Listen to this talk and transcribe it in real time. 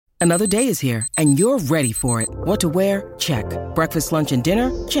Another day is here, and you're ready for it. What to wear? Check. Breakfast, lunch, and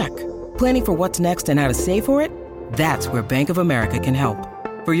dinner? Check. Planning for what's next and how to save for it? That's where Bank of America can help.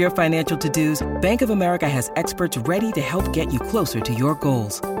 For your financial to-dos, Bank of America has experts ready to help get you closer to your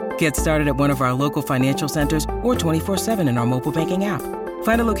goals. Get started at one of our local financial centers or 24/7 in our mobile banking app.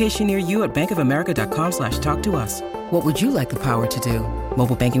 Find a location near you at bankofamerica.com/talktous. What would you like the power to do?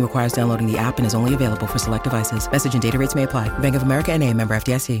 Mobile banking requires downloading the app and is only available for select devices. Message and data rates may apply. Bank of America N.A., member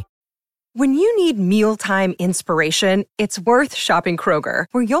FDIC. When you need mealtime inspiration, it's worth shopping Kroger,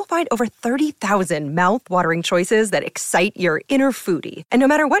 where you'll find over 30,000 mouth-watering choices that excite your inner foodie. And no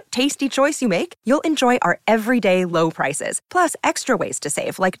matter what tasty choice you make, you'll enjoy our everyday low prices, plus extra ways to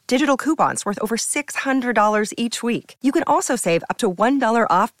save, like digital coupons worth over $600 each week. You can also save up to $1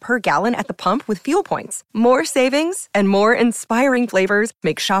 off per gallon at the pump with fuel points. More savings and more inspiring flavors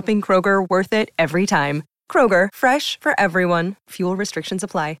make shopping Kroger worth it every time. Kroger, fresh for everyone. Fuel restrictions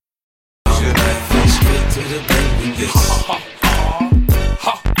apply.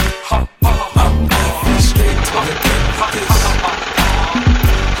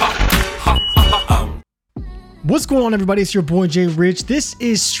 What's going on, everybody? It's your boy Jay Rich. This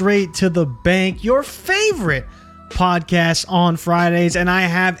is Straight to the Bank, your favorite podcast on Fridays, and I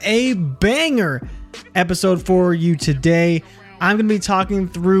have a banger episode for you today. I'm going to be talking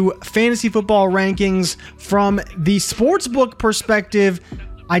through fantasy football rankings from the sportsbook perspective.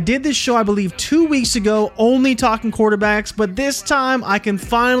 I did this show, I believe, 2 weeks ago, only talking quarterbacks, but this time I can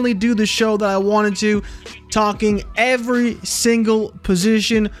finally do the show that I wanted to, talking every single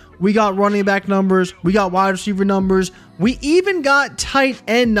position. We got running back numbers, we got wide receiver numbers, we even got tight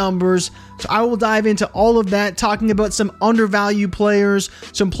end numbers. So I will dive into all of that, talking about some undervalued players,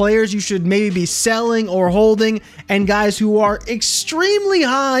 some players you should maybe be selling or holding, and guys who are extremely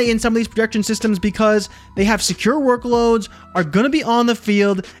high in some of these projection systems because they have secure workloads, are going to be on the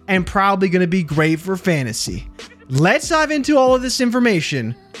field, and probably going to be great for fantasy. Let's dive into all of this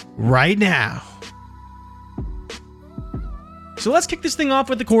information right now. So let's kick this thing off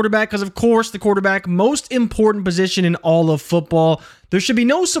with the quarterback, because of course the quarterback, most important position in all of football. There should be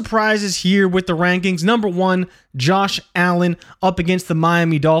no surprises here with the rankings. Number 1, Josh Allen up against the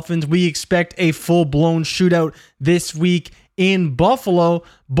Miami Dolphins. We expect a full-blown shootout this week in Buffalo,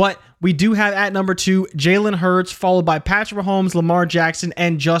 but we do have at number 2, Jalen Hurts, followed by Patrick Mahomes, Lamar Jackson,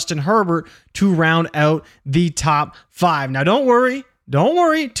 and Justin Herbert to round out the top 5. Now don't worry,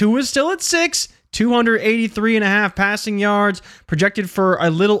 2 is still at 6. 283.5 passing yards, projected for a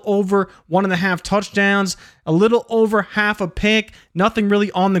little over 1.5 touchdowns, a little over half a pick. Nothing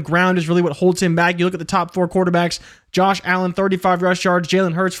really on the ground is really what holds him back. You look at the top 4 quarterbacks: Josh Allen, 35 rush yards,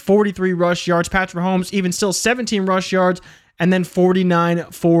 Jalen Hurts, 43 rush yards, Patrick Mahomes, even still 17 rush yards, and then 49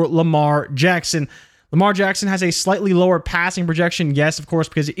 for Lamar Jackson. Lamar Jackson has a slightly lower passing projection, yes, of course,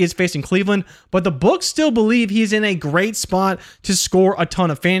 because he is facing Cleveland, but the books still believe he's in a great spot to score a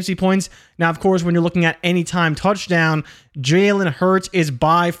ton of fantasy points. Now, of course, when you're looking at anytime touchdown, Jalen Hurts is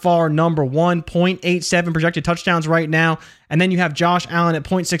by far number 1, 0.87 projected touchdowns right now, and then you have Josh Allen at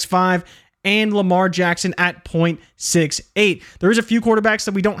 0.65, and Lamar Jackson at 0.68. There is a few quarterbacks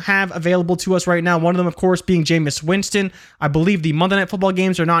that we don't have available to us right now. One of them, of course, being Jameis Winston. I believe the Monday Night Football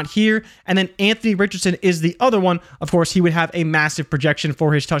games are not here. And then Anthony Richardson is the other one. Of course, he would have a massive projection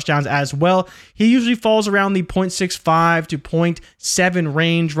for his touchdowns as well. He usually falls around the 0.65 to 0.7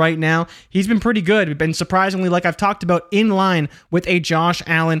 range right now. He's been pretty good. We've been surprisingly, like I've talked about, in line with a Josh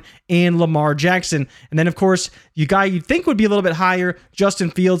Allen and Lamar Jackson. And then, of course, you guy you'd think would be a little bit higher, Justin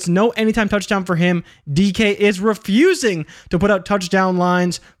Fields. No anytime touchdown for him. DK is refusing to put out touchdown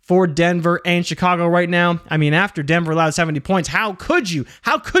lines for Denver and Chicago right now. I mean, after Denver allowed 70 points, how could you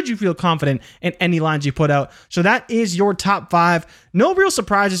feel confident in any lines you put out? So that is your top 5. No real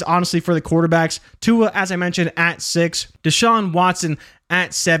surprises, honestly, for the quarterbacks. Tua, as I mentioned, at 6. Deshaun Watson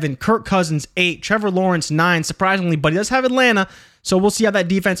at 7. Kirk Cousins, 8. Trevor Lawrence, 9. Surprisingly, but he does have Atlanta, so we'll see how that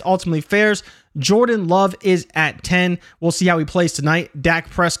defense ultimately fares. Jordan Love is at 10. We'll see how he plays tonight. Dak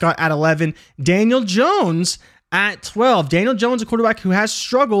Prescott at 11. Daniel Jones at 12. Daniel Jones, a quarterback who has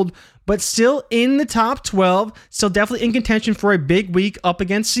struggled, but still in the top 12. Still definitely in contention for a big week up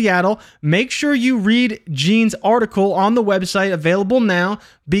against Seattle. Make sure you read Gene's article on the website, available now,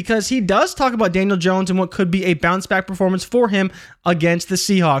 because he does talk about Daniel Jones and what could be a bounce back performance for him against the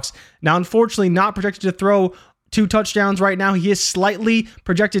Seahawks. Now, unfortunately, not projected to throw 2 touchdowns right now. He is slightly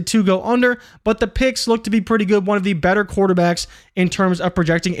projected to go under, but the picks look to be pretty good. One of the better quarterbacks in terms of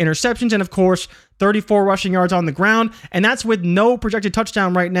projecting interceptions. And of course, 34 rushing yards on the ground. And that's with no projected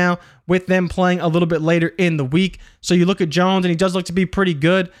touchdown right now, with them playing a little bit later in the week. So you look at Jones, and he does look to be pretty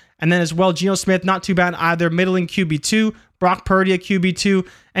good. And then as well, Geno Smith, not too bad either. Middling QB2, Brock Purdy at QB2,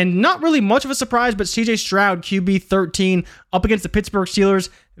 and not really much of a surprise, but CJ Stroud, QB13, up against the Pittsburgh Steelers.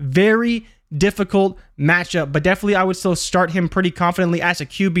 Very difficult matchup, but definitely I would still start him pretty confidently as a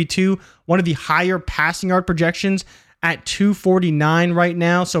QB2. One of the higher passing yard projections at 249 right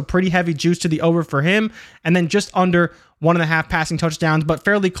now, so pretty heavy juice to the over for him. And then just under 1.5 passing touchdowns, but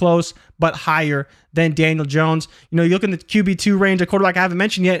fairly close, but higher than Daniel Jones. You know, you look in the QB2 range, a quarterback I haven't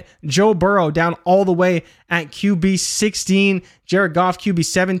mentioned yet, Joe Burrow down all the way at QB 16, Jared Goff QB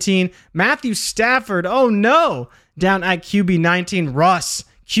 17, Matthew Stafford, oh no, down at QB 19, Russ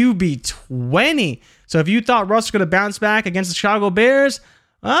QB 20. So if you thought Russ was going to bounce back against the Chicago Bears,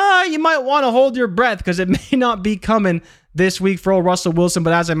 you might want to hold your breath, because it may not be coming this week for old Russell Wilson.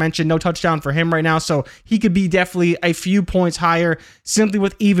 But as I mentioned, no touchdown for him right now, so he could be definitely a few points higher, simply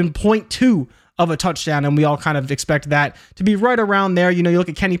with even 0.2 of a touchdown, and we all kind of expect that to be right around there. You know, you look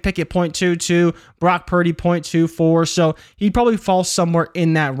at Kenny Pickett 0.22, Brock Purdy 0.24, so he'd probably fall somewhere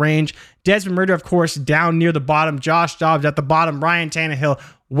in that range. Desmond Ridder, of course, down near the bottom. Josh Dobbs at the bottom. Ryan Tannehill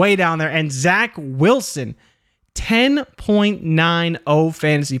way down there, and Zach Wilson 10.90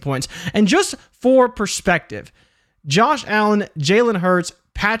 fantasy points. And just for perspective, Josh Allen, Jalen Hurts,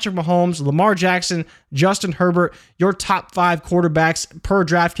 Patrick Mahomes, Lamar Jackson, Justin Herbert, your top 5 quarterbacks per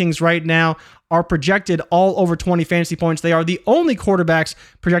DraftKings right now are projected all over 20 fantasy points. They are the only quarterbacks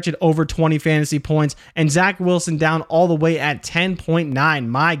projected over 20 fantasy points, and Zach Wilson down all the way at 10.9.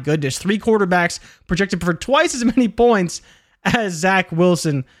 My goodness, 3 quarterbacks projected for twice as many points as Zach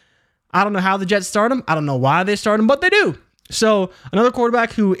Wilson. I don't know how the Jets start him. I don't know why they start him, but they do. So another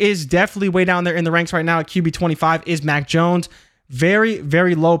quarterback who is definitely way down there in the ranks right now at QB 25 is Mac Jones. Very,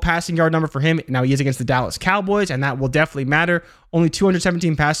 very low passing yard number for him. Now he is against the Dallas Cowboys, and that will definitely matter. Only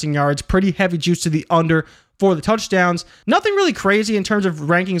 217 passing yards. Pretty heavy juice to the under for the touchdowns. Nothing really crazy in terms of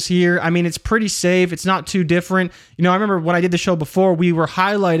rankings here. I mean, it's pretty safe. It's not too different. You know, I remember when I did the show before, we were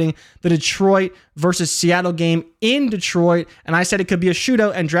highlighting the Detroit versus Seattle game in Detroit, and I said it could be a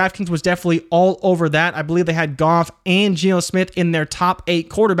shootout, and DraftKings was definitely all over that. I believe they had Goff and Geno Smith in their top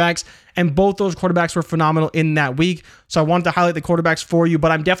 8 quarterbacks, and both those quarterbacks were phenomenal in that week. So I wanted to highlight the quarterbacks for you, but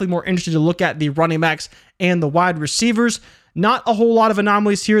I'm definitely more interested to look at the running backs and the wide receivers. Not a whole lot of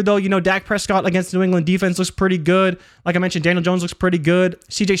anomalies here, though. You know, Dak Prescott against New England defense looks pretty good. Like I mentioned, Daniel Jones looks pretty good.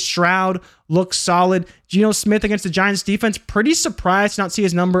 CJ Stroud looks solid. Geno Smith against the Giants defense, pretty surprised to not see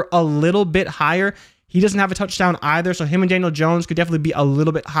his number a little bit higher. He doesn't have a touchdown either, so him and Daniel Jones could definitely be a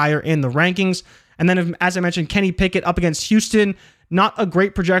little bit higher in the rankings. And then, as I mentioned, Kenny Pickett up against Houston. Not a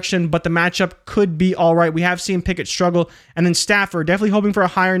great projection, but the matchup could be all right. We have seen Pickett struggle. And then Stafford, definitely hoping for a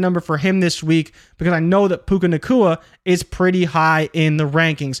higher number for him this week, because I know that Puka Nacua is pretty high in the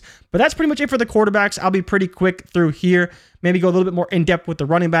rankings. But that's pretty much it for the quarterbacks. I'll be pretty quick through here. Maybe go a little bit more in-depth with the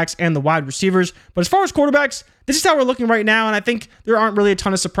running backs and the wide receivers. But as far as quarterbacks, this is how we're looking right now, and I think there aren't really a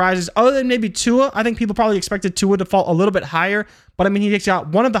ton of surprises other than maybe Tua. I think people probably expected Tua to fall a little bit higher, but I mean, he's got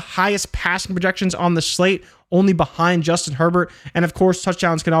one of the highest passing projections on the slate, only behind Justin Herbert, and of course,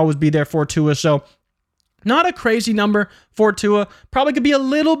 touchdowns can always be there for Tua, so not a crazy number for Tua. Probably could be a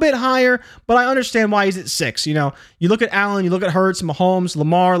little bit higher, but I understand why he's at 6. You know, you look at Allen, you look at Hurts, Mahomes,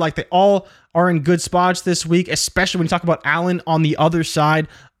 Lamar, like they all are in good spots this week, especially when you talk about Allen on the other side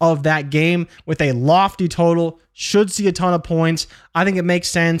of that game with a lofty total, should see a ton of points. I think it makes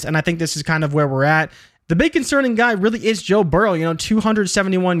sense, and I think this is kind of where we're at. The big concerning guy really is Joe Burrow. You know,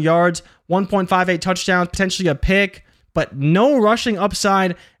 271 yards, 1.58 touchdowns, potentially a pick, but no rushing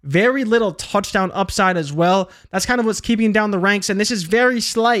upside, very little touchdown upside as well. That's kind of what's keeping him down the ranks, and this is very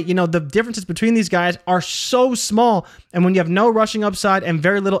slight. You know, the differences between these guys are so small, and when you have no rushing upside and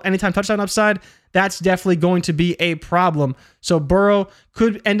very little anytime touchdown upside, that's definitely going to be a problem. So Burrow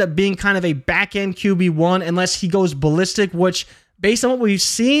could end up being kind of a back-end QB1 unless he goes ballistic, which, based on what we've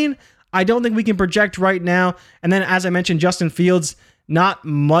seen, I don't think we can project right now. And then, as I mentioned, Justin Fields, not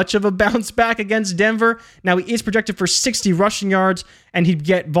much of a bounce back against Denver. Now, he is projected for 60 rushing yards, and he'd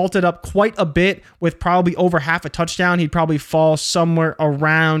get vaulted up quite a bit with probably over half a touchdown. He'd probably fall somewhere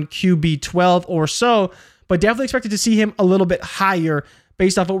around QB 12 or so, but definitely expected to see him a little bit higher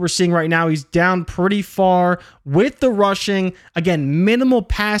based off what we're seeing right now. He's down pretty far with the rushing. Again, minimal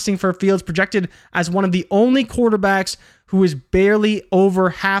passing for Fields, projected as one of the only quarterbacks who is barely over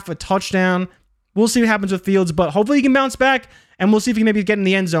half a touchdown. We'll see what happens with Fields, but hopefully he can bounce back, and we'll see if he can maybe get in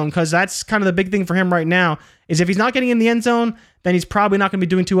the end zone, because that's kind of the big thing for him right now, is if he's not getting in the end zone, then he's probably not going to be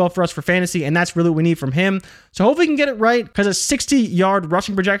doing too well for us for fantasy, and that's really what we need from him. So hopefully he can get it right, because a 60-yard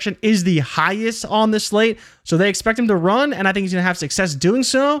rushing projection is the highest on the slate, so they expect him to run, and I think he's going to have success doing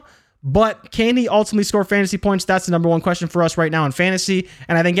so. But can he ultimately score fantasy points? That's the number one question for us right now in fantasy.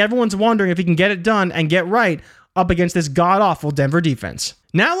 And I think everyone's wondering if he can get it done and get right up against this god-awful Denver defense.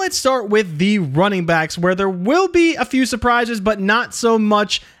 Now let's start with the running backs, where there will be a few surprises, but not so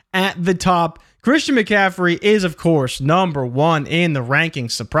much at the top. Christian McCaffrey is, of course, number one in the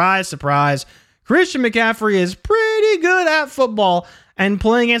rankings. Surprise, surprise. Christian McCaffrey is pretty good at football, and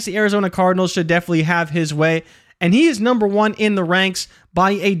playing against the Arizona Cardinals should definitely have his way. And he is number one in the ranks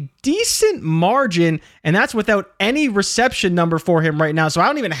by a decent margin, and that's without any reception number for him right now. So I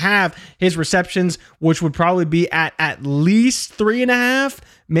don't even have his receptions, which would probably be at least 3.5,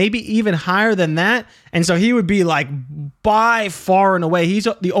 maybe even higher than that. And so he would be like by far and away. He's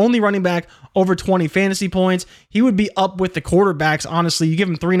the only running back over 20 fantasy points. He would be up with the quarterbacks. Honestly, you give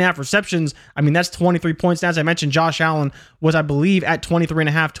him 3.5 receptions. I mean, that's 23 points. Now, as I mentioned, Josh Allen was, I believe, at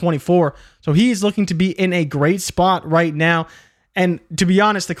 23.5, 24. So he's looking to be in a great spot right now. And to be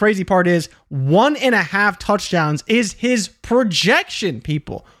honest, the crazy part is 1.5 touchdowns is his projection,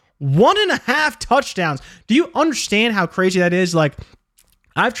 people. 1.5 touchdowns. Do you understand how crazy that is? Like,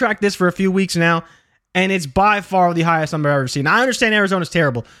 I've tracked this for a few weeks now, and it's by far the highest number I've ever seen. I understand Arizona's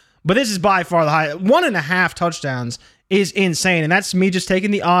terrible, but this is by far the highest. 1.5 touchdowns is insane. And that's me just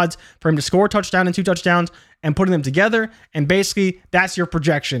taking the odds for him to score a touchdown and 2 touchdowns and putting them together. And basically, that's your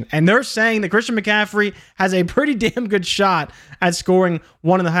projection. And they're saying that Christian McCaffrey has a pretty damn good shot at scoring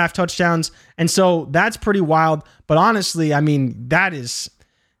 1.5 touchdowns. And so that's pretty wild. But honestly, I mean, that is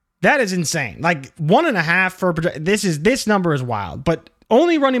insane. Like 1.5 for this number is wild. But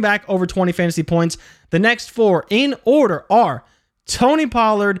only running back over 20 fantasy points. The next 4 in order are Tony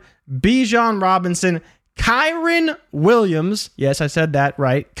Pollard, Bijan Robinson, Kyren Williams. Yes, I said that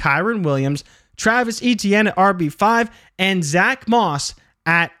right. Kyren Williams, Travis Etienne at RB5, and Zach Moss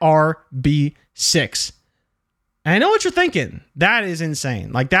at RB6. And I know what you're thinking. That is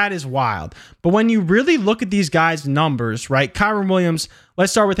insane. Like, that is wild. But when you really look at these guys' numbers, right? Kyren Williams,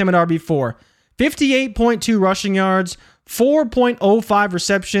 let's start with him at RB4. 58.2 rushing yards, 4.05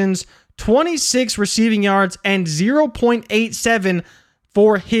 receptions, 26 receiving yards, and 0.87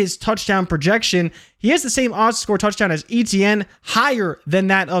 for his touchdown projection. He has the same odds to score touchdown as Etienne, higher than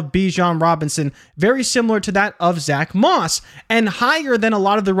that of Bijan Robinson, very similar to that of Zach Moss, and higher than a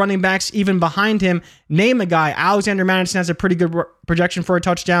lot of the running backs even behind him. Name a guy. Alexander Mattison has a pretty good projection for a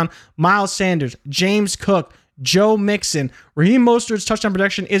touchdown. Miles Sanders, James Cook, Joe Mixon. Raheem Mostert's touchdown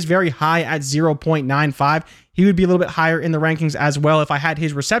projection is very high at 0.95. He would be a little bit higher in the rankings as well if I had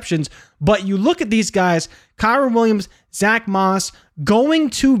his receptions. But you look at these guys, Kyren Williams, Zach Moss, going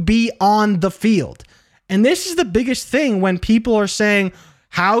to be on the field. And this is the biggest thing when people are saying,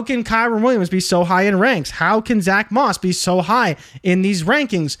 how can Kyren Williams be so high in ranks? How can Zach Moss be so high in these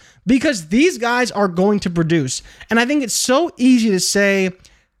rankings? Because these guys are going to produce. And I think it's so easy to say,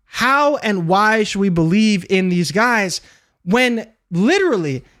 how and why should we believe in these guys when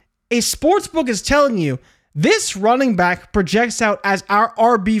literally a sportsbook is telling you this running back projects out as our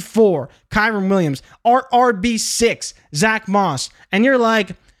RB4, Kyren Williams, our RB6, Zach Moss. And you're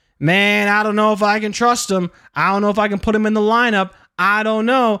like, man, I don't know if I can trust him. I don't know if I can put him in the lineup. I don't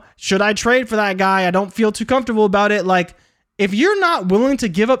know. Should I trade for that guy? I don't feel too comfortable about it. Like, if you're not willing to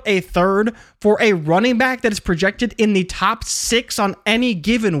give up a third for a running back that is projected in the top 6 on any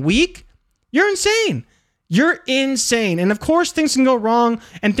given week, you're insane. You're insane. And of course, things can go wrong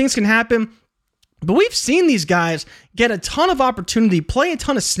and things can happen. But we've seen these guys get a ton of opportunity, play a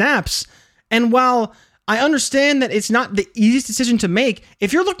ton of snaps. And while I understand that it's not the easiest decision to make,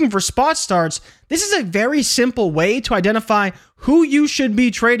 if you're looking for spot starts, this is a very simple way to identify who you should be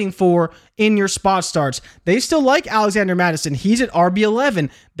trading for in your spot starts. They still like Alexander Mattison. He's at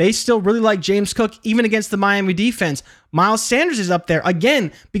RB11. They still really like James Cook, even against the Miami defense. Miles Sanders is up there,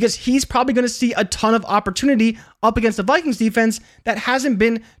 again, because he's probably going to see a ton of opportunity up against the Vikings defense that hasn't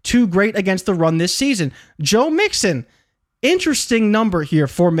been too great against the run this season. Joe Mixon, interesting number here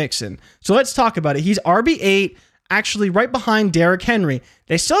for Mixon. So let's talk about it. He's RB8, actually right behind Derrick Henry.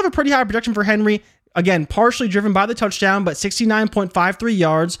 They still have a pretty high projection for Henry. Again, partially driven by the touchdown, but 69.53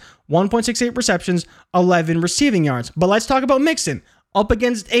 yards, 1.68 receptions, 11 receiving yards. But let's talk about Mixon up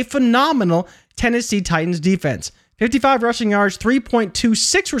against a phenomenal Tennessee Titans defense. 55 rushing yards,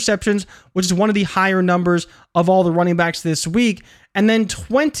 3.26 receptions, which is one of the higher numbers of all the running backs this week, and then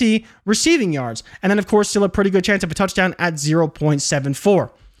 20 receiving yards. And then, of course, still a pretty good chance of a touchdown at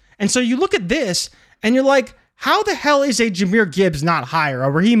 0.74. And so you look at this and you're like, how the hell is a Jahmyr Gibbs not higher? A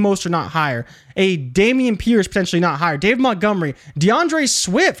Raheem Mostert not higher? A Dameon Pierce potentially not higher? David Montgomery, DeAndre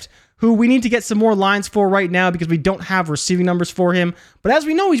Swift, who we need to get some more lines for right now because we don't have receiving numbers for him. But as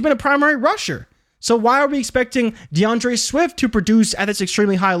we know, he's been a primary rusher. So why are we expecting DeAndre Swift to produce at this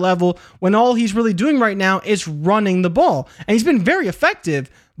extremely high level when all he's really doing right now is running the ball? And he's been very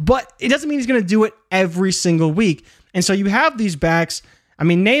effective, but it doesn't mean he's going to do it every single week. And so you have these backs. I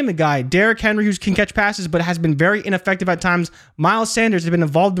mean, name the guy. Derrick Henry, who can catch passes, but has been very ineffective at times. Miles Sanders has been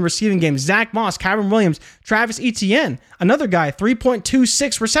involved in the receiving game. Zach Moss, Kyron Williams, Travis Etienne, another guy,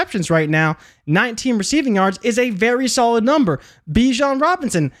 3.26 receptions right now, 19 receiving yards is a very solid number. Bijan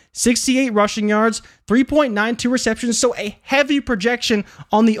Robinson, 68 rushing yards, 3.92 receptions, so a heavy projection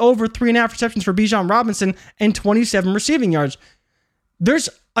on the over 3.5 receptions for Bijan Robinson and 27 receiving yards. There's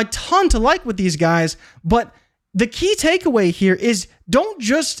a ton to like with these guys, but the key takeaway here is don't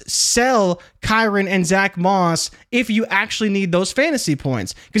just sell Kyron and Zach Moss if you actually need those fantasy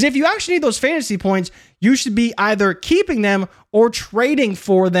points. Because if you actually need those fantasy points, you should be either keeping them or trading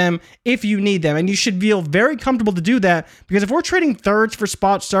for them if you need them. And you should feel very comfortable to do that, because if we're trading thirds for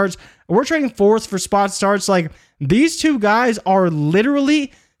spot starts, or we're trading fourths for spot starts, like these two guys are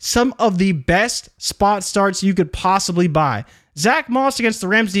literally some of the best spot starts you could possibly buy. Zach Moss against the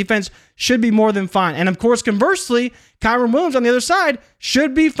Rams defense should be more than fine. And of course, conversely, Kyron Williams on the other side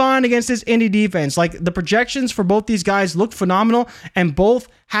should be fine against this Indy defense. Like, the projections for both these guys look phenomenal and both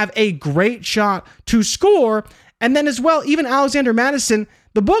have a great shot to score. And then as well, even Alexander Mattison,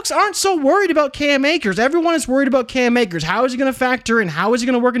 the books aren't so worried about Cam Akers. Everyone is worried about Cam Akers. How is he going to factor in? How is he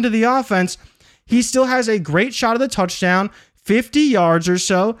going to work into the offense? He still has a great shot at the touchdown, 50 yards or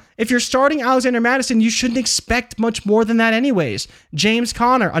so. If you're starting Alexander Mattison, you shouldn't expect much more than that anyways. James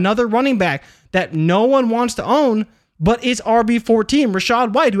Conner, another running back that no one wants to own, but is RB14.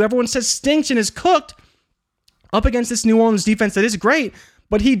 Rachaad White, who everyone says stinks and is cooked, up against this New Orleans defense that is great,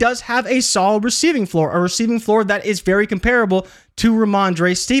 but he does have a solid receiving floor, a receiving floor that is very comparable to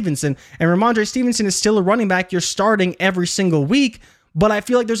Ramondre Stevenson. And Ramondre Stevenson is still a running back you're starting every single week, but I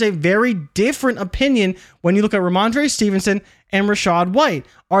feel like there's a very different opinion when you look at Ramondre Stevenson and Rachaad White.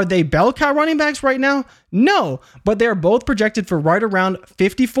 Are they bell cow running backs right now? No, but they're both projected for right around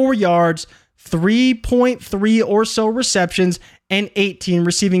 54 yards, 3.3 or so receptions, and 18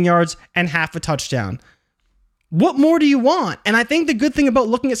 receiving yards and half a touchdown. What more do you want? And I think the good thing about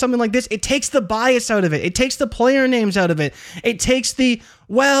looking at something like this, it takes the bias out of it. It takes the player names out of it. It takes the,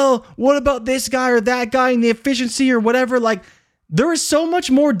 well, what about this guy or that guy and the efficiency or whatever? Like, there is so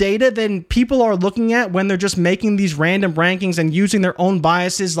much more data than people are looking at when they're just making these random rankings and using their own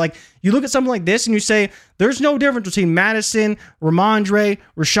biases. Like, you look at something like this and you say, there's no difference between Madison, Ramondre,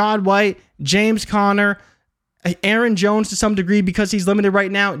 Rachaad White, James Conner, Aaron Jones to some degree because he's limited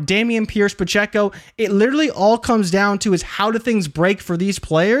right now, Dameon Pierce, Pacheco. It literally all comes down to is how do things break for these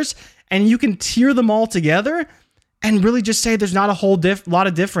players, and you can tier them all together and really just say there's not a whole lot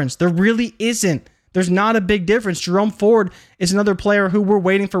of difference. There really isn't. There's not a big difference. Jerome Ford is another player who we're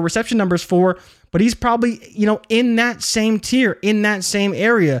waiting for reception numbers for, but he's probably, in that same tier, in that same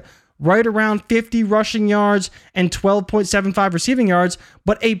area, right around 50 rushing yards and 12.75 receiving yards,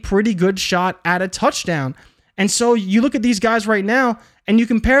 but a pretty good shot at a touchdown. And so you look at these guys right now and you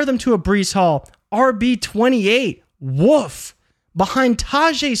compare them to a Breece Hall, RB28, woof, behind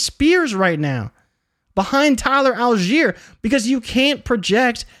Tajay Spears right now, behind Tyler Algier, because you can't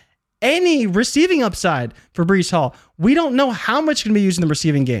project any receiving upside for Breece Hall. We don't know how much can be used in the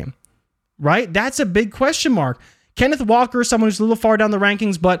receiving game, right? That's a big question mark. Kenneth Walker is someone who's a little far down the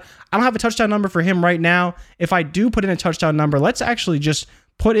rankings, but I don't have a touchdown number for him right now. If I do put in a touchdown number, let's actually just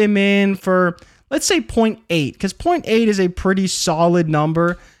put him in for, let's say 0.8, because 0.8 is a pretty solid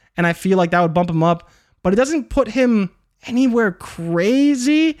number, and I feel like that would bump him up, but it doesn't put him anywhere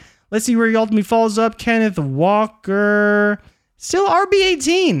crazy. Let's see where he ultimately falls up. Kenneth Walker, still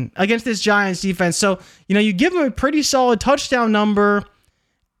RB18 against this Giants defense. So, you give him a pretty solid touchdown number,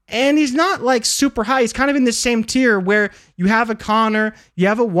 and he's not like super high. He's kind of in the same tier where you have a Connor, you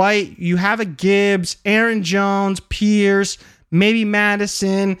have a White, you have a Gibbs, Aaron Jones, Pierce, maybe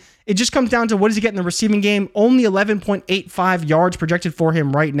Madison. It just comes down to what does he get in the receiving game. Only 11.85 yards projected for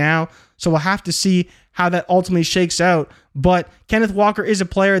him right now. So we'll have to see how that ultimately shakes out. But Kenneth Walker is a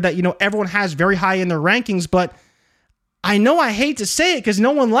player that, everyone has very high in their rankings, but I know I hate to say it because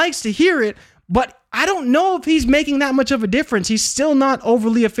no one likes to hear it, but I don't know if he's making that much of a difference. He's still not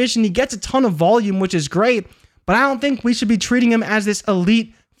overly efficient. He gets a ton of volume, which is great, but I don't think we should be treating him as this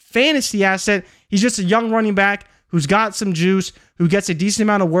elite fantasy asset. He's just a young running back who's got some juice, who gets a decent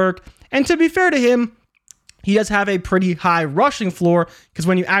amount of work. And to be fair to him, he does have a pretty high rushing floor, because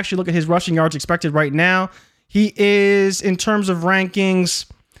when you actually look at his rushing yards expected right now, he is, in terms of rankings,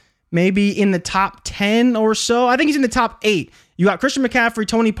 maybe in the top 10 or so. I think he's in the top 8. You got Christian McCaffrey,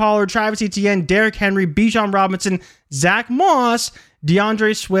 Tony Pollard, Travis Etienne, Derrick Henry, Bijan Robinson, Zach Moss,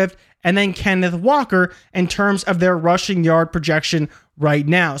 DeAndre Swift, and then Kenneth Walker in terms of their rushing yard projection right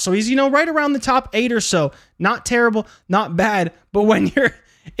now. So he's, right around the top 8 or so. Not terrible, not bad, but when you're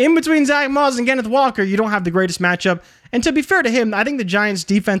in between Zach Moss and Kenneth Walker, you don't have the greatest matchup. And to be fair to him, I think the Giants'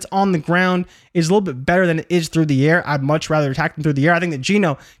 defense on the ground is a little bit better than it is through the air. I'd much rather attack them through the air. I think that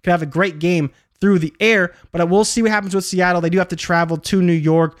Geno could have a great game through the air, but we'll see what happens with Seattle. They do have to travel to New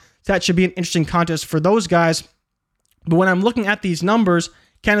York, so that should be an interesting contest for those guys. But when I'm looking at these numbers,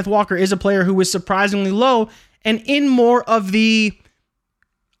 Kenneth Walker is a player who is surprisingly low and in more of the,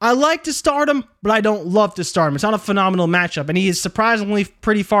 I like to start him, but I don't love to start him. It's not a phenomenal matchup, and he is surprisingly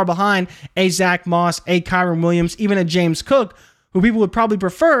pretty far behind a Zach Moss, a Kyren Williams, even a James Cook, who people would probably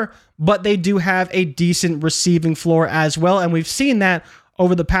prefer, but they do have a decent receiving floor as well, and we've seen that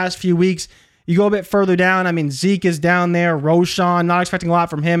over the past few weeks. You go a bit further down, Zeke is down there, Roshan, not expecting a lot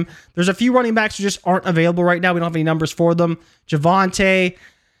from him. There's a few running backs who just aren't available right now. We don't have any numbers for them. Javonte.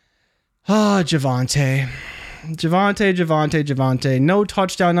 No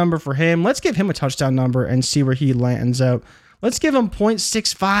touchdown number for him. Let's give him a touchdown number and see where he lands out. Let's give him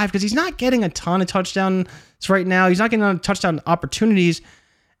 0.65 because he's not getting a ton of touchdowns right now. He's not getting a touchdown opportunities.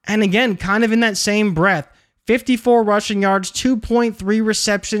 And again, kind of in that same breath, 54 rushing yards, 2.3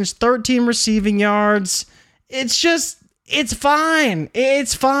 receptions, 13 receiving yards. It's fine.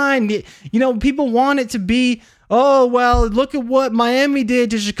 It's fine. People want it to be, oh, well, look at what Miami did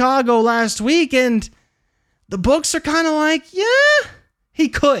to Chicago last week, and the books are kind of like, yeah, he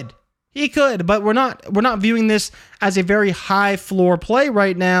could, but we're not viewing this as a very high floor play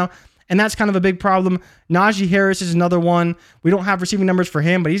right now, and that's kind of a big problem. Najee Harris is another one. We don't have receiving numbers for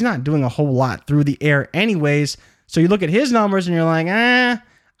him, but he's not doing a whole lot through the air anyways. So you look at his numbers and you're like, I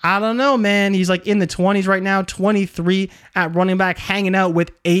don't know, man. He's like in the 20s right now, 23 at running back, hanging out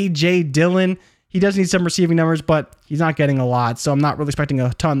with A.J. Dillon. He does need some receiving numbers, but he's not getting a lot, so I'm not really expecting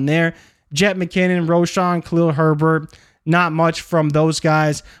a ton there. Jet McKinnon, Roshan, Khalil Herbert, not much from those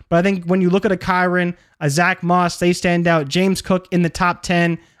guys. But I think when you look at a Kyren, a Zach Moss, they stand out. James Cook in the top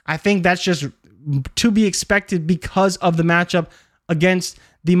 10. I think that's just to be expected because of the matchup against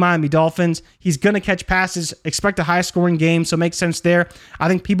the Miami Dolphins. He's going to catch passes, expect a high-scoring game, so it makes sense there. I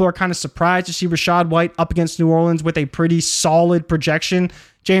think people are kind of surprised to see Rachaad White up against New Orleans with a pretty solid projection.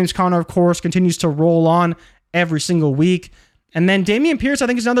 James Conner, of course, continues to roll on every single week. And then Dameon Pierce, I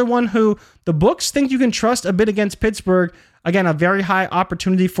think, is another one who the books think you can trust a bit against Pittsburgh. Again, a very high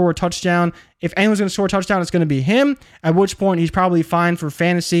opportunity for a touchdown. If anyone's going to score a touchdown, it's going to be him, at which point he's probably fine for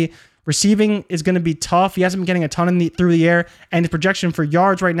fantasy. Receiving is going to be tough. He hasn't been getting a ton through the air, and his projection for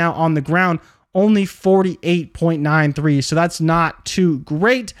yards right now on the ground, only 48.93. So that's not too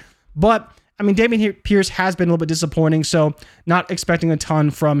great. But, Dameon Pierce has been a little bit disappointing, so not expecting a ton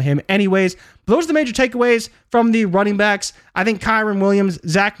from him anyways. But those are the major takeaways from the running backs. I think Kyren Williams,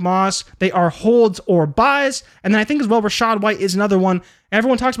 Zach Moss, they are holds or buys. And then I think as well, Rachaad White is another one.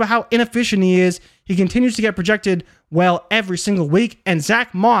 Everyone talks about how inefficient he is. He continues to get projected well every single week. And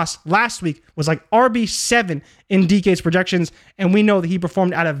Zach Moss last week was like RB7 in DK's projections. And we know that he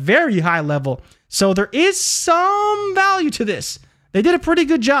performed at a very high level. So there is some value to this. They did a pretty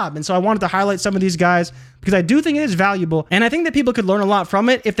good job, and so I wanted to highlight some of these guys because I do think it is valuable, and I think that people could learn a lot from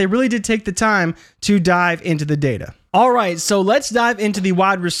it if they really did take the time to dive into the data. All right, so let's dive into the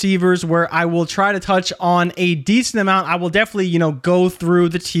wide receivers where I will try to touch on a decent amount. I will definitely, go through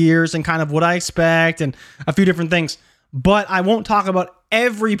the tiers and kind of what I expect and a few different things, but I won't talk about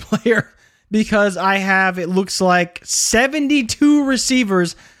every player because I have, it looks like 72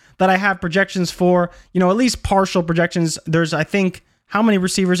 receivers that I have projections for, at least partial projections. There's, I think, how many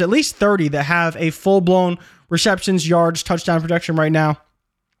receivers? At least 30 that have a full-blown receptions, yards, touchdown projection right now,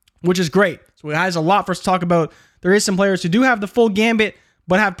 which is great. So it has a lot for us to talk about. There is some players who do have the full gambit,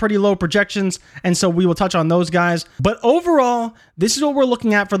 but have pretty low projections, and so we will touch on those guys. But overall, this is what we're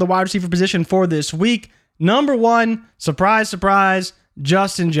looking at for the wide receiver position for this week. Number one, surprise, surprise,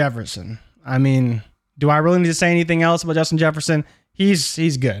 Justin Jefferson. Do I really need to say anything else about Justin Jefferson?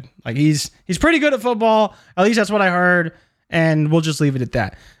 He's good. He's pretty good at football. At least that's what I heard. And we'll just leave it at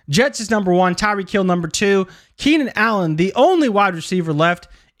that. Jets is number one. Tyreek Hill number two. Keenan Allen, the only wide receiver left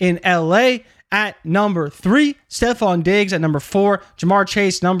in LA, at number three. Stephon Diggs at number four. Jamar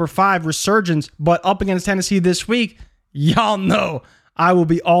Chase number five. Resurgence, but up against Tennessee this week. Y'all know I will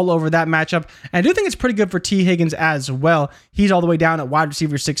be all over that matchup. And I do think it's pretty good for T. Higgins as well. He's all the way down at wide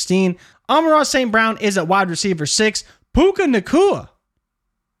receiver 16. Amon-Ra St. Brown is at wide receiver 6. Puka Nacua.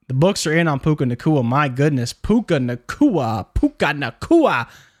 The books are in on Puka Nacua. My goodness. Puka Nacua.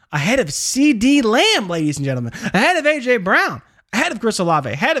 Ahead of CD Lamb, ladies and gentlemen. Ahead of AJ Brown. Ahead of Chris Olave.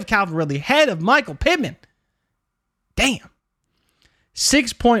 Ahead of Calvin Ridley. Ahead of Michael Pittman. Damn.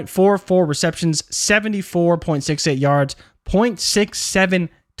 6.44 receptions, 74.68 yards, 0.67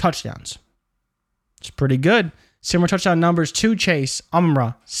 touchdowns. It's pretty good. Similar touchdown numbers to Chase,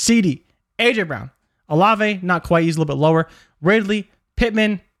 Amon-Ra, CD, AJ Brown. Olave, not quite. He's a little bit lower. Ridley,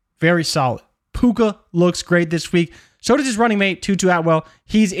 Pittman, very solid. Puka looks great this week. So does his running mate, Tutu Atwell.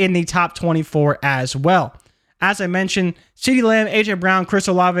 He's in the top 24 as well. As I mentioned, CeeDee Lamb, AJ Brown, Chris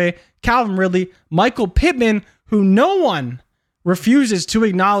Olave, Calvin Ridley, Michael Pittman, who no one refuses to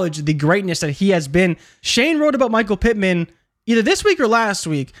acknowledge the greatness that he has been. Shane wrote about Michael Pittman either this week or last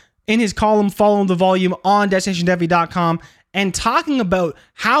week in his column Following the Volume on DestinationDevy.com and talking about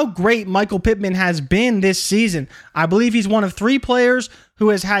how great Michael Pittman has been this season. I believe he's one of 3 players who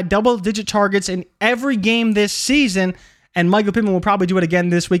has had double-digit targets in every game this season, and Michael Pittman will probably do it again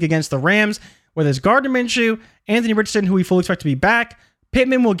this week against the Rams. Whether it's Gardner Minshew, Anthony Richardson, who we fully expect to be back,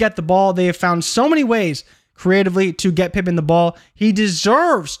 Pittman will get the ball. They have found so many ways creatively to get Pittman the ball. He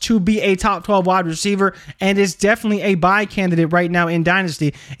deserves to be a top 12 wide receiver and is definitely a buy candidate right now in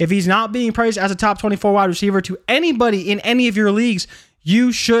Dynasty. If he's not being praised as a top 24 wide receiver to anybody in any of your leagues,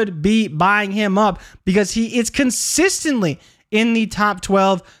 you should be buying him up because he is consistently in the top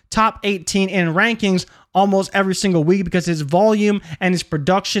 12, top 18 in rankings almost every single week because his volume and his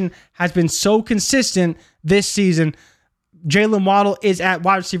production has been so consistent this season. Jalen Waddle is at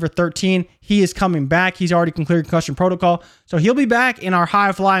wide receiver 13. He is coming back. He's already cleared concussion protocol. So he'll be back in our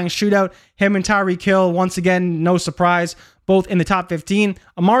high-flying shootout. Him and Tyreek Hill, once again, no surprise, both in the top 15.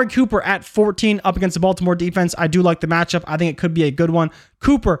 Amari Cooper at 14 up against the Baltimore defense. I do like the matchup. I think it could be a good one.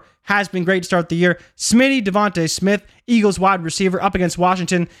 Cooper has been great to start the year. Smitty Devontae Smith, Eagles wide receiver up against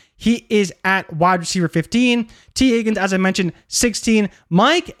Washington. He is at wide receiver 15. T. Higgins, as I mentioned, 16.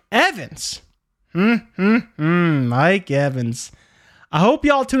 Mike Evans. Mike Evans. I hope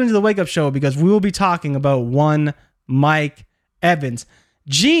y'all tune into the Wake Up Show because we will be talking about one Mike Evans.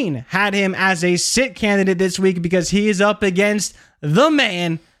 Gene had him as a sit candidate this week because he is up against the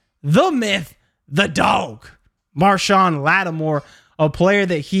man, the myth, the dog, Marshawn Lattimore, a player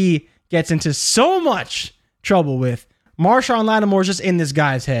that he gets into so much trouble with. Marshawn Lattimore is just in this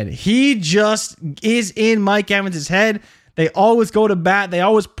guy's head. He just is in Mike Evans' head. They always go to bat. They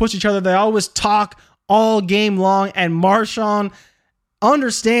always push each other. They always talk all game long. And Marshawn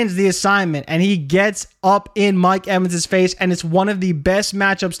understands the assignment and he gets up in Mike Evans' face. And it's one of the best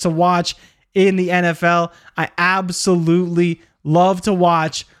matchups to watch in the NFL. I absolutely love to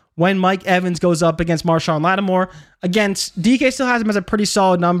watch when Mike Evans goes up against Marshawn Lattimore. Against DK still has him as a pretty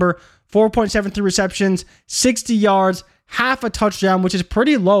solid number. 4.73 receptions, 60 yards, half a touchdown, which is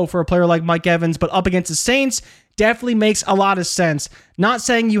pretty low for a player like Mike Evans, but up against the Saints definitely makes a lot of sense. Not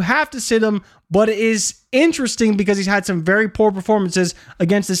saying you have to sit him, but it is interesting because he's had some very poor performances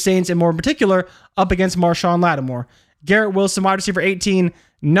against the Saints, and more in particular, up against Marshawn Lattimore. Garrett Wilson, wide receiver 18.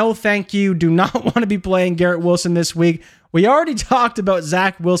 No, thank you. Do not want to be playing Garrett Wilson this week. We already talked about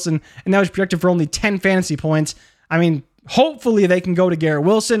Zach Wilson, and that was projected for only 10 fantasy points. I mean, hopefully they can go to Garrett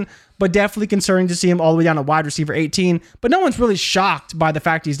Wilson, but definitely concerning to see him all the way down to wide receiver 18. But no one's really shocked by the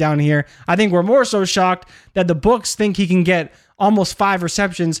fact he's down here. I think we're more so shocked that the books think he can get almost 5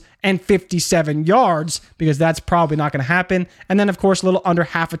 receptions and 57 yards, because that's probably not going to happen. And then, of course, a little under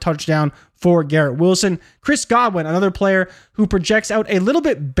half a touchdown for Garrett Wilson. Chris Godwin, another player who projects out a little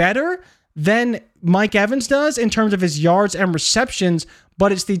bit better than Mike Evans does in terms of his yards and receptions,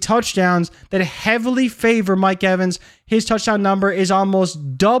 but it's the touchdowns that heavily favor Mike Evans. His touchdown number is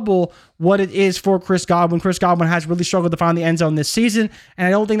almost double what it is for Chris Godwin. Chris Godwin has really struggled to find the end zone this season, and I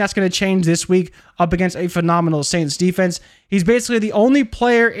don't think that's going to change this week up against a phenomenal Saints defense. He's basically the only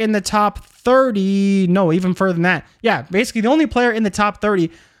player in the top 30, no, even further than that. Yeah, basically the only player in the top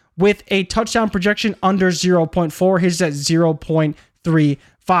 30 with a touchdown projection under 0.4. His is at 0.35.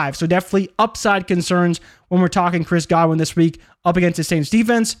 So definitely upside concerns when we're talking Chris Godwin this week up against the Saints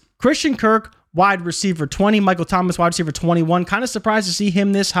defense. Christian Kirk, wide receiver 20. Michael Thomas, wide receiver 21. Kind of surprised to see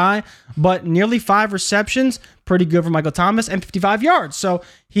him this high, but nearly 5 receptions. Pretty good for Michael Thomas, and 55 yards. So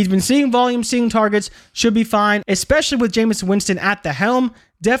he's been seeing volume, seeing targets. Should be fine, especially with Jameis Winston at the helm.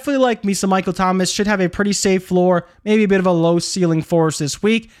 Definitely like me some Michael Thomas. Should have a pretty safe floor. Maybe a bit of a low ceiling for us this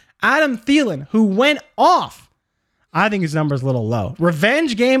week. Adam Thielen, who went off. I think his number's a little low.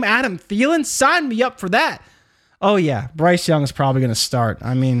 Revenge game, Adam Thielen? Sign me up for that. Oh, yeah. Bryce Young is probably going to start.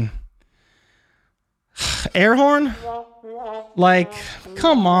 I mean, Air horn? Like,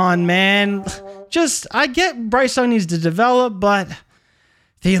 come on, man. I get Bryce Young needs to develop, but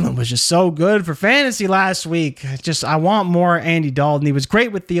Thielen was just so good for fantasy last week. I want more Andy Dalton. He was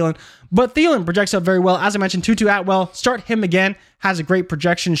great with Thielen, but Thielen projects up very well. As I mentioned, Tutu Atwell, start him again. Has a great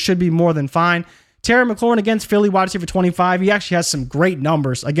projection, should be more than fine. Terry McLaurin against Philly, wide receiver 25. He actually has some great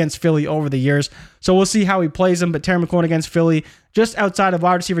numbers against Philly over the years, so we'll see how he plays them. But Terry McLaurin against Philly, just outside of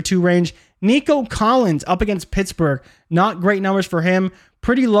wide receiver 2 range. Nico Collins up against Pittsburgh. Not great numbers for him.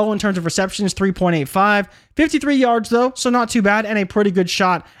 Pretty low in terms of receptions, 3.85. 53 yards, though, so not too bad, and a pretty good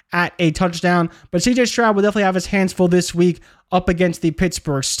shot at a touchdown. But CJ Stroud will definitely have his hands full this week up against the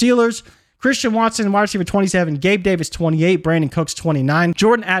Pittsburgh Steelers. Christian Watson, wide receiver 27. Gabe Davis, 28. Brandon Cooks, 29.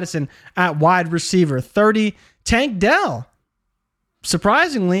 Jordan Addison at wide receiver 30. Tank Dell,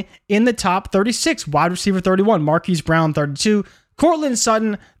 surprisingly, in the top 36. Wide receiver 31. Marquise Brown, 32. Cortland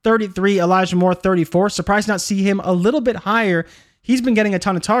Sutton, 33. Elijah Moore, 34. Surprised not see him a little bit higher. He's been getting a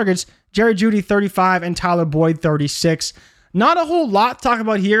ton of targets. Jerry Jeudy, 35, and Tyler Boyd, 36. Not a whole lot to talk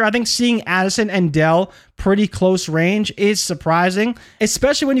about here. I think seeing Addison and Dell pretty close range is surprising,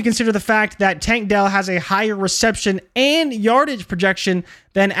 especially when you consider the fact that Tank Dell has a higher reception and yardage projection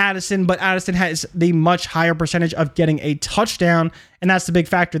than Addison, but Addison has the much higher percentage of getting a touchdown, and that's the big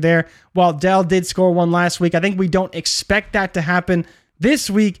factor there. While Dell did score one last week, I think we don't expect that to happen this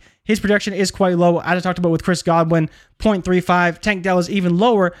week. His projection is quite low, as I talked about with Chris Godwin, 0.35. Tank Dell is even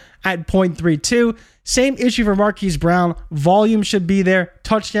lower at 0.32. Same issue for Marquise Brown. Volume should be there.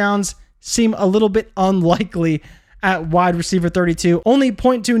 Touchdowns seem a little bit unlikely at wide receiver 32. Only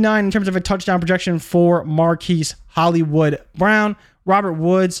 0.29 in terms of a touchdown projection for Marquise Hollywood Brown. Robert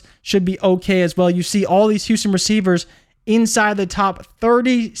Woods should be okay as well. You see all these Houston receivers inside the top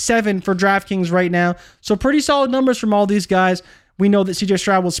 37 for DraftKings right now. So pretty solid numbers from all these guys. We know that CJ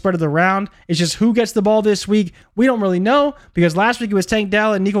Stroud will spread it around. It's just who gets the ball this week. We don't really know, because last week it was Tank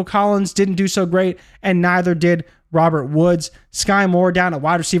Dell and Nico Collins didn't do so great, and neither did Robert Woods. Sky Moore down at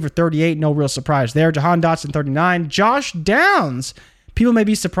wide receiver 38. No real surprise there. Jahan Dotson, 39. Josh Downs. People may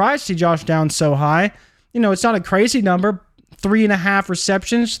be surprised to see Josh Downs so high. It's not a crazy number. 3.5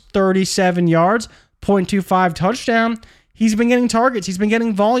 receptions, 37 yards, 0.25 touchdown. He's been getting targets. He's been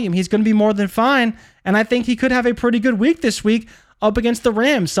getting volume. He's going to be more than fine. And I think he could have a pretty good week this week up against the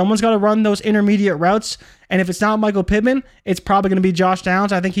Rams. Someone's got to run those intermediate routes. And if it's not Michael Pittman, it's probably going to be Josh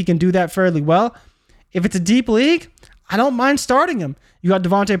Downs. I think he can do that fairly well. If it's a deep league, I don't mind starting him. You got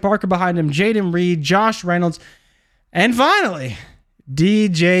Devontae Parker behind him, Jaden Reed, Josh Reynolds, and finally,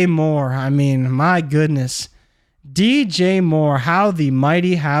 DJ Moore. I mean, my goodness. DJ Moore, how the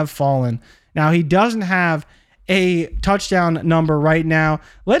mighty have fallen. Now, he doesn't have a touchdown number right now.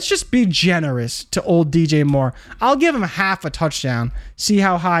 Let's just be generous to old DJ Moore. I'll give him half a touchdown. See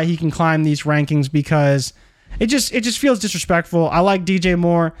how high he can climb these rankings, because it just feels disrespectful. I like DJ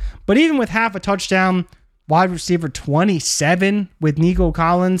Moore, but even with half a touchdown, wide receiver 27 with Nico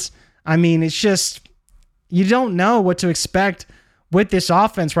Collins, I mean, it's just, you don't know what to expect with this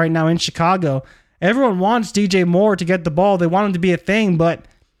offense right now in Chicago. Everyone wants DJ Moore to get the ball. They want him to be a thing, but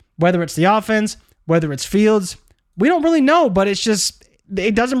whether it's the offense, whether it's Fields, we don't really know, but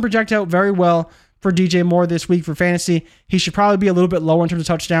it doesn't project out very well for DJ Moore this week for fantasy. He should probably be a little bit lower in terms of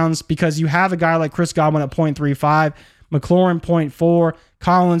touchdowns, because you have a guy like Chris Godwin at 0.35, McLaurin 0.4,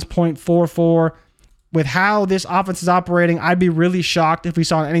 Collins 0.44. With how this offense is operating, I'd be really shocked if we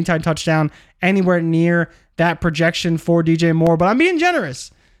saw an anytime touchdown anywhere near that projection for DJ Moore, but I'm being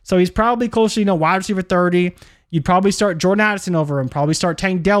generous. So he's probably closer to, wide receiver 30. You'd probably start Jordan Addison over him, probably start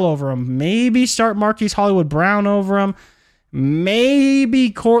Tank Dell over him, maybe start Marquise Hollywood Brown over him, maybe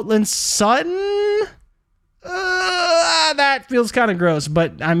Cortland Sutton. That feels kind of gross,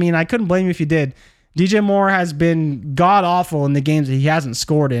 but I mean, I couldn't blame you if you did. DJ Moore has been god-awful in the games that he hasn't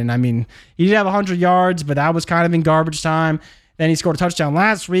scored in. I mean, he did have 100 yards, but that was kind of in garbage time. Then he scored a touchdown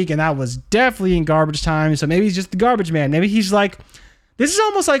last week, and that was definitely in garbage time, so maybe he's just the garbage man. Maybe he's like, this is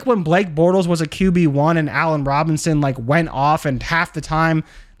almost like when Blake Bortles was a QB1 and Allen Robinson went off, and half the time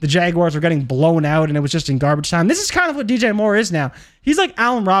the Jaguars were getting blown out and it was just in garbage time. This is kind of what DJ Moore is now. He's like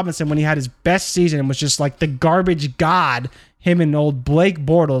Allen Robinson when he had his best season and was just like the garbage god, him and old Blake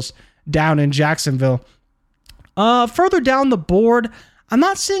Bortles down in Jacksonville. Further down the board, I'm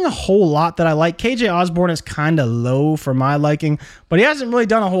not seeing a whole lot that I like. KJ Osborne is kind of low for my liking, but he hasn't really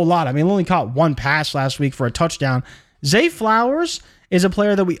done a whole lot. I mean, he only caught one pass last week for a touchdown. Zay Flowers is a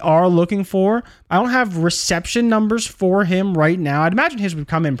player that we are looking for. I don't have reception numbers for him right now. I'd imagine his would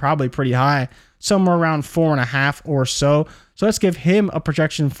come in probably pretty high, somewhere around 4.5 or so. So let's give him a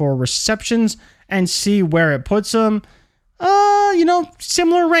projection for receptions and see where it puts him.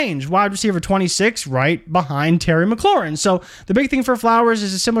 similar range. Wide receiver 26, right behind Terry McLaurin. So the big thing for Flowers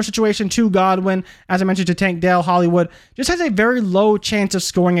is a similar situation to Godwin, as I mentioned, to Tank Dell. Hollywood just has a very low chance of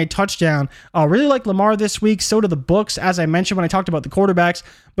scoring a touchdown. Really like Lamar this week. So do the books, as I mentioned when I talked about the quarterbacks.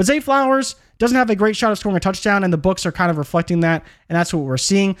 But Zay Flowers doesn't have a great shot of scoring a touchdown, and the books are kind of reflecting that, and that's what we're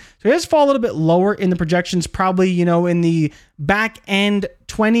seeing. So he does fall a little bit lower in the projections, probably, in the back end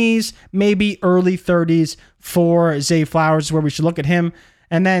 20s, maybe early 30s for Zay Flowers, where we should look at him.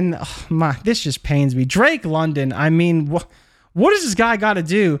 And then, this just pains me. Drake London, I mean, what does this guy got to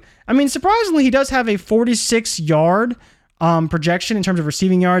do? I mean, surprisingly, he does have a 46-yard projection in terms of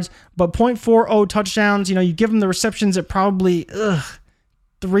receiving yards, but 0.40 touchdowns. You give him the receptions at probably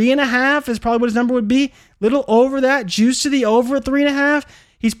 3.5 is probably what his number would be. Little over that, juice to the over at 3.5.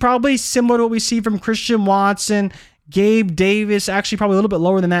 He's probably similar to what we see from Christian Watson, Gabe Davis, actually probably a little bit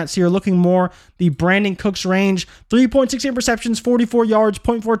lower than that. So you're looking more the Brandon Cooks range. 3.68 receptions, 44 yards,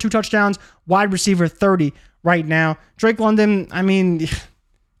 0.42 touchdowns, wide receiver 30 right now. Drake London, I mean,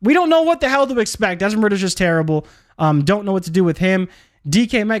 we don't know what the hell to expect. Desmond Ritter's just terrible. Don't know what to do with him.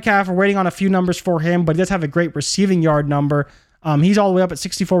 DK Metcalf, we're waiting on a few numbers for him, but he does have a great receiving yard number. He's all the way up at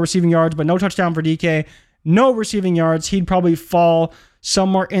 64 receiving yards, but no touchdown for DK. No receiving yards. He'd probably fall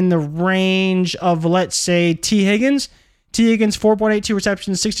somewhere in the range of, let's say, T. Higgins. T. Higgins, 4.82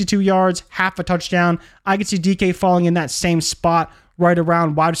 receptions, 62 yards, half a touchdown. I could see DK falling in that same spot right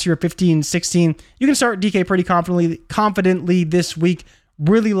around wide receiver 15, 16. You can start DK pretty confidently this week.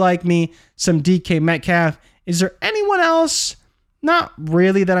 Really like me some DK Metcalf. Is there anyone else? Not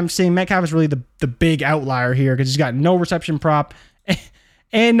really that I'm seeing. Metcalf is really the big outlier here because he's got no reception prop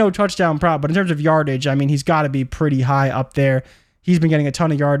and no touchdown prop. But in terms of yardage, I mean, he's got to be pretty high up there. He's been getting a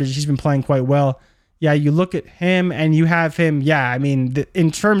ton of yardage. He's been playing quite well. Yeah, you look at him and you have him. Yeah, I mean, in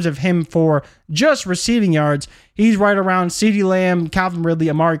terms of him for just receiving yards, he's right around CeeDee Lamb, Calvin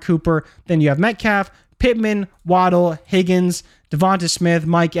Ridley, Amari Cooper. Then you have Metcalf, Pittman, Waddle, Higgins, Devonta Smith,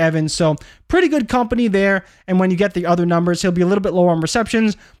 Mike Evans. So pretty good company there. And when you get the other numbers, he'll be a little bit lower on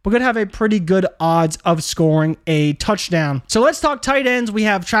receptions, but could have a pretty good odds of scoring a touchdown. So let's talk tight ends. We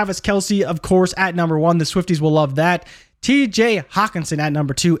have Travis Kelce, of course, at number 1. The Swifties will love that. TJ Hawkinson at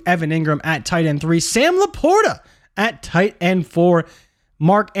number 2. Evan Ingram at tight end 3. Sam Laporta at tight end 4.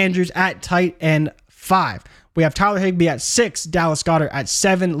 Mark Andrews at tight end 5. We have Tyler Higbee at 6. Dallas Goedert at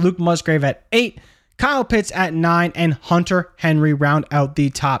 7. Luke Musgrave at 8. Kyle Pitts at 9, and Hunter Henry round out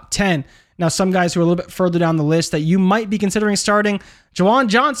the top 10. Now, some guys who are a little bit further down the list that you might be considering starting, Juwan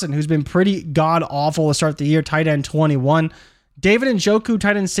Johnson, who's been pretty god-awful to start the year, tight end 21. David Njoku,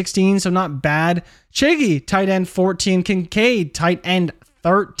 tight end 16, so not bad. Chiggy, tight end 14. Kincaid, tight end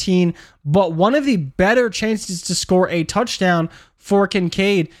 13. But one of the better chances to score a touchdown for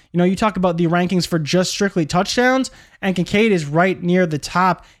Kincaid, you talk about the rankings for just strictly touchdowns, and Kincaid is right near the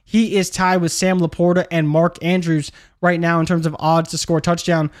top. He is tied with Sam Laporta and Mark Andrews right now in terms of odds to score a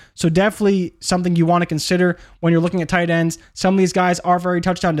touchdown. So definitely something you want to consider when you're looking at tight ends. Some of these guys are very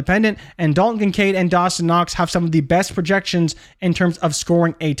touchdown dependent, and Dalton Kincaid and Dawson Knox have some of the best projections in terms of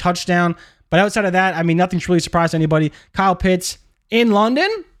scoring a touchdown. But outside of that, I mean, nothing's really surprised anybody. Kyle Pitts in London,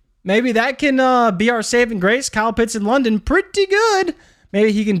 maybe that can be our saving grace. Kyle Pitts in London, pretty good.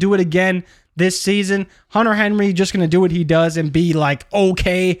 Maybe he can do it again this season. Hunter Henry just going to do what he does and be like,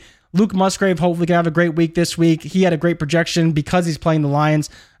 okay. Luke Musgrave hopefully can have a great week this week. He had a great projection because he's playing the Lions,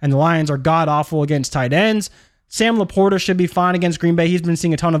 and the Lions are god-awful against tight ends. Sam Laporta should be fine against Green Bay. He's been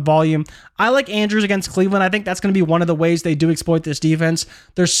seeing a ton of volume. I like Andrews against Cleveland. I think that's going to be one of the ways they do exploit this defense.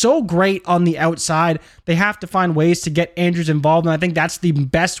 They're so great on the outside. They have to find ways to get Andrews involved, and I think that's the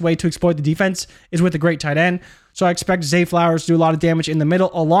best way to exploit the defense is with a great tight end. So I expect Zay Flowers to do a lot of damage in the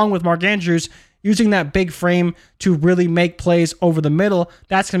middle, along with Mark Andrews, using that big frame to really make plays over the middle.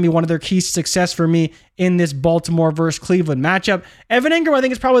 That's going to be one of their keys to success for me in this Baltimore versus Cleveland matchup. Evan Ingram, I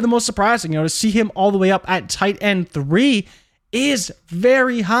think, is probably the most surprising. To see him all the way up at tight end 3 is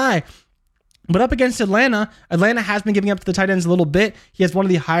very high. But up against Atlanta has been giving up to the tight ends a little bit. He has one of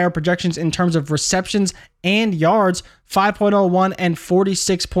the higher projections in terms of receptions and yards, 5.01 and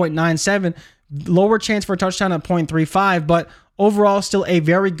 46.97. Lower chance for a touchdown at 0.35, but overall still a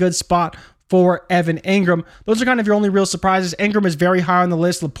very good spot for Evan Ingram. Those are kind of your only real surprises. Ingram is very high on the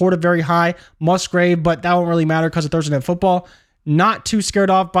list. Laporta very high. Musgrave, but that won't really matter because of Thursday Night Football. Not too scared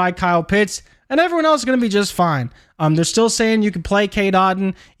off by Kyle Pitts. And everyone else is going to be just fine. They're still saying you can play Cade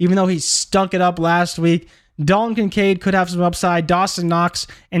Otton, even though he stunk it up last week. Dalton Kincaid could have some upside. Dawson Knox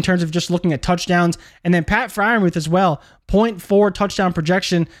in terms of just looking at touchdowns. And then Pat Freiermuth as well. 0.4 touchdown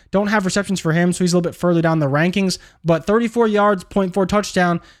projection. Don't have receptions for him, so he's a little bit further down the rankings. But 34 yards, 0.4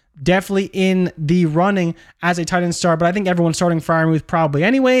 touchdown. definitely in the running as a tight end star, but I think everyone's starting Freiermuth probably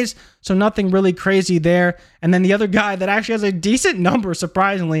anyways, so nothing really crazy there. And then the other guy that actually has a decent number,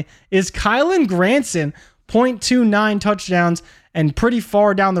 surprisingly, is Kylen Granson, 0.29 touchdowns and pretty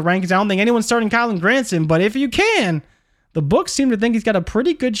far down the rankings. I don't think anyone's starting Kylen Granson, but if you can, the books seem to think he's got a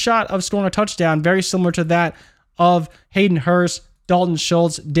pretty good shot of scoring a touchdown, very similar to that of Hayden Hurst, Dalton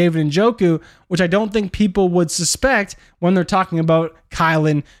Schultz, David Njoku, which I don't think people would suspect when they're talking about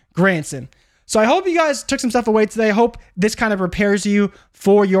Kylen Granson. So I hope you guys took some stuff away today. I hope this kind of prepares you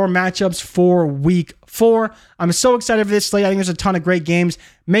for your matchups for week 4. I'm so excited for this slate. I think there's a ton of great games.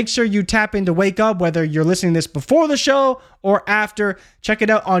 Make sure you tap into Wake Up, whether you're listening to this before the show or after. Check it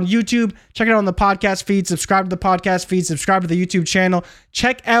out on YouTube. Check it out on the podcast feed. Subscribe to the podcast feed. Subscribe to the YouTube channel.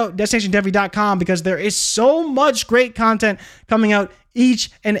 Check out DestinationDevy.com because there is so much great content coming out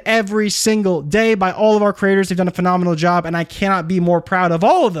each and every single day by all of our creators. They've done a phenomenal job, and I cannot be more proud of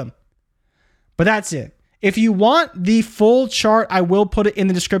all of them. But that's it. If you want the full chart, I will put it in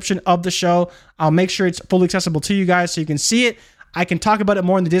the description of the show. I'll make sure it's fully accessible to you guys so you can see it. I can talk about it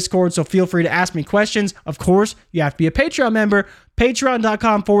more in the Discord, so feel free to ask me questions. Of course, you have to be a Patreon member.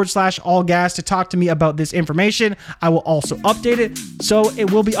 Patreon.com/allgas to talk to me about this information. I will also update it, so it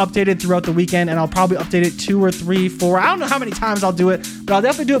will be updated throughout the weekend, and I'll probably update it 2 or 3, 4. I don't know how many times I'll do it, but I'll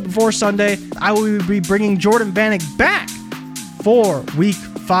definitely do it before Sunday. I will be bringing Jordan Vanek back for week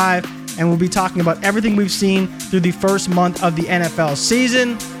 5. And we'll be talking about everything we've seen through the first month of the NFL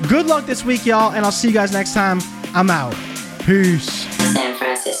season. Good luck this week, y'all, and I'll see you guys next time. I'm out. Peace. San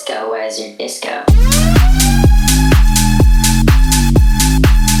Francisco, where's your disco?